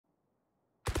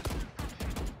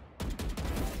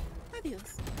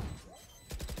Adios.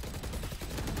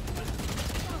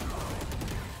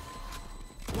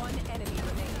 One enemy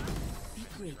remaining. Be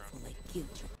grateful I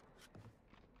killed you.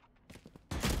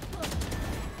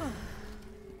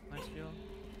 Nice kill.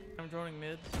 I'm droning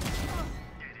mid.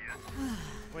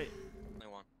 Wait. Only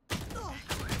one.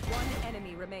 One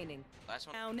enemy remaining. Last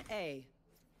one. Down A.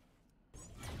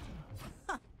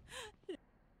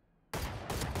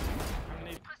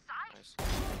 Nice.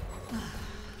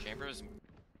 Chambers.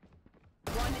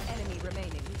 One enemy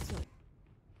remaining.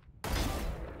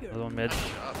 Another one mid. Shut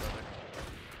up, brother.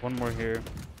 One more here.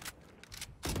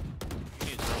 You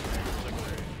need something.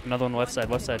 Another one left side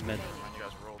mid. You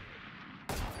guys rolled.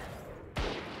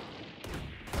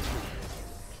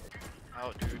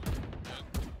 Oh, dude.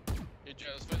 Hey, Jett,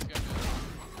 let's fight this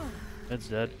guy. Mid's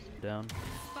dead. Down.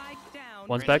 Spike down.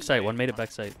 One's backside. One made it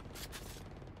backside.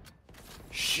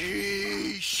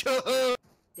 Sheesh.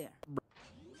 There.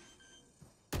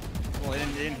 Well, they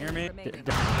didn't hear me.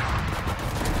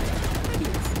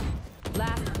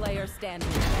 Last player standing.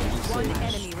 One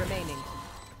enemy remaining.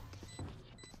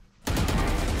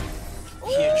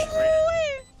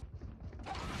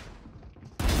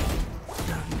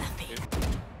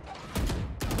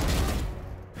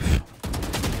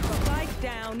 Spike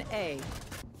down A.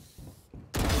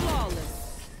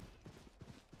 Flawless.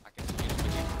 I can see you.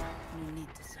 No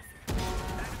need to suffer.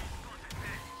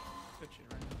 Good shit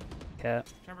right now. Cat.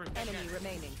 Chamber. Enemy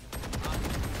remaining.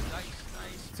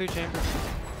 Nice. Two chambers.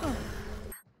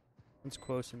 One's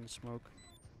close in the smoke.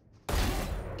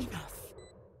 Enough.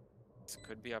 This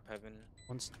could be up heaven.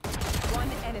 One's.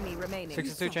 One enemy remaining.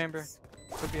 62 chamber.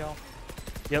 Could be all.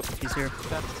 Yep, he's here.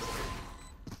 Dead.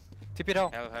 TP it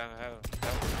all. Hell.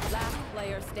 Last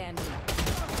player standing.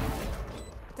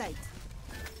 Tight.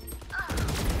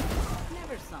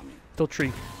 Never saw me. Still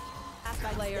tree. Last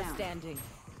player down. standing.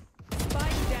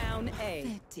 Spike down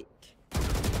A. Pathetic.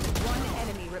 One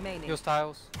enemy remaining. Heals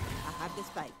tiles. I have the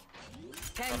spike.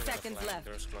 10 seconds left.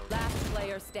 Door's closed. Last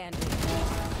player standing.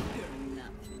 You're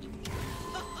nothing.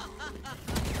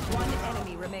 One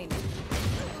enemy remaining.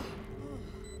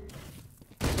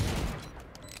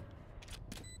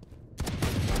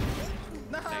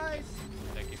 Nice.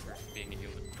 Thank you for being a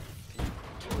human.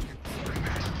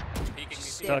 Peeking me.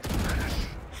 Stuck.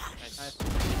 Nice.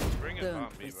 Bring it Don't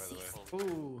on me, by the way.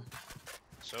 Ooh.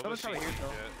 Sova's trying to seeing hear Jett.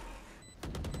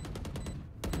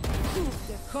 Prove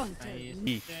the content.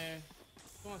 E. Yeah.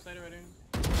 Go on side already.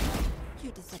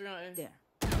 You decide. Three on A. There.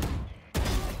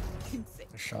 Insane.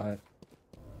 Shot.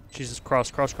 Jesus, cross.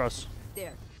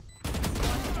 There.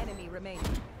 One enemy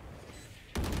remaining.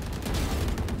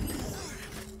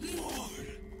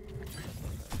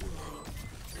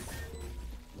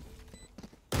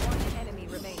 One enemy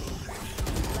remaining.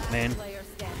 Last Main. player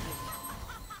standing.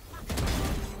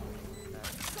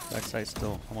 Backside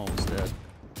still. I'm almost dead.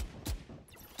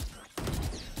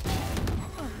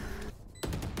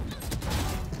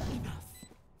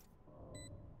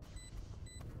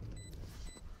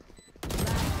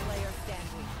 Last player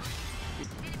standing.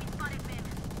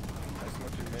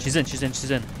 She's in.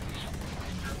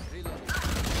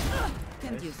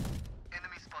 Can't use it.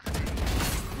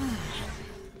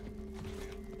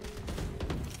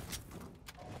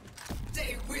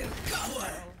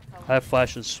 I have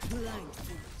flashes. Blind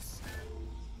fools.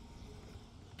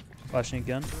 Flashing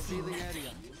again.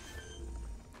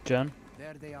 Jen.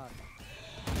 There they are.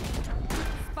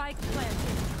 Spike planted.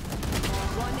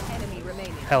 One enemy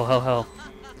remaining. Hell. Oh.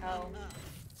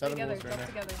 7 Together, wolves go right now.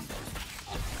 together.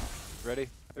 Ready?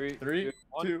 3, 3,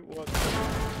 2, 1.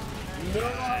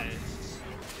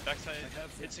 Backside.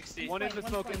 Hit 60. One in the One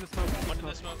smoke, point. in the smoke. One in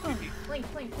the smoke. Blink.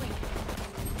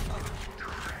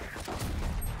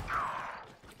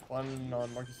 1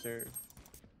 on Marcus stairs.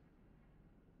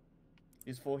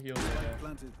 He's full heal.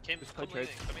 Came lane,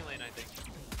 coming lane, I think.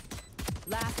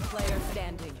 Last player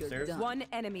standing. Stairs? One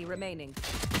enemy remaining.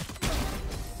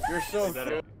 You're so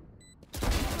good.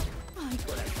 My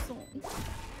corazón.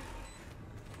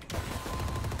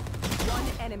 One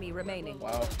enemy remaining.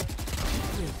 Wow.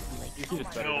 Grateful I You killed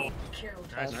just better.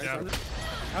 Nice job.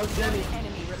 How's Jenny?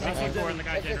 Enemy remaining. 4 on the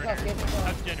guy generator.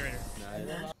 That's generator.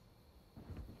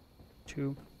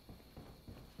 2.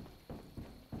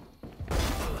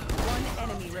 One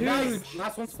enemy remaining. Huge!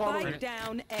 Last one's following. Spike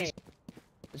down A.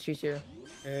 She's here.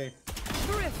 Hey.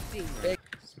 Thrifty.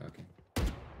 Smoking.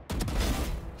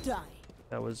 Die.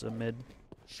 That was a mid.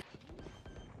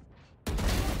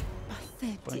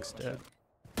 Pathetic. Blank's dead.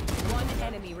 One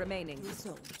enemy remaining.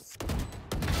 Souls.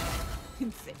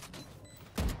 Insane.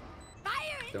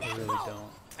 Don't really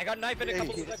don't. I got knife in a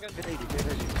couple seconds.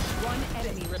 One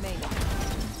enemy remaining.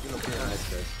 Nice,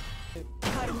 Chris.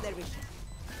 Cutting their vision.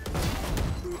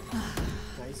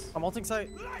 Nice. I'm ulting site.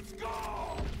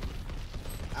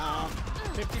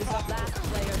 Last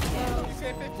player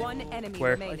standing. One enemy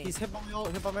Where? remaining. He's hit by my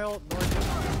ult. Hit by my ult.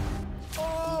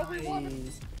 Oh, we won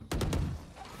it.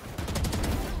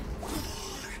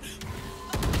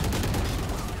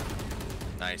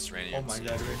 Nice, Reyna. Oh my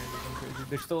god, Reyna is looking crazy.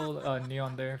 There's still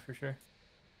neon there for sure.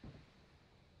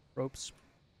 Ropes.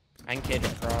 And kid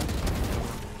cross.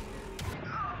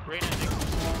 Reyna,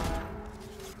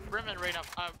 Brim and Reyna,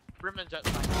 Brim and Jett.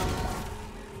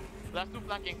 Last two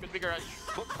flanking, could be garage.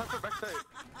 Backside.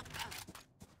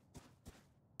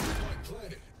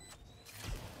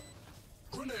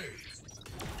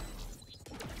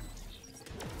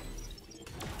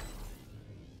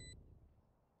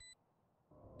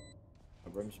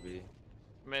 Brim should be.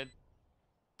 Mid.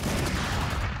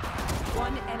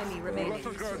 One enemy remaining.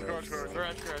 Garage.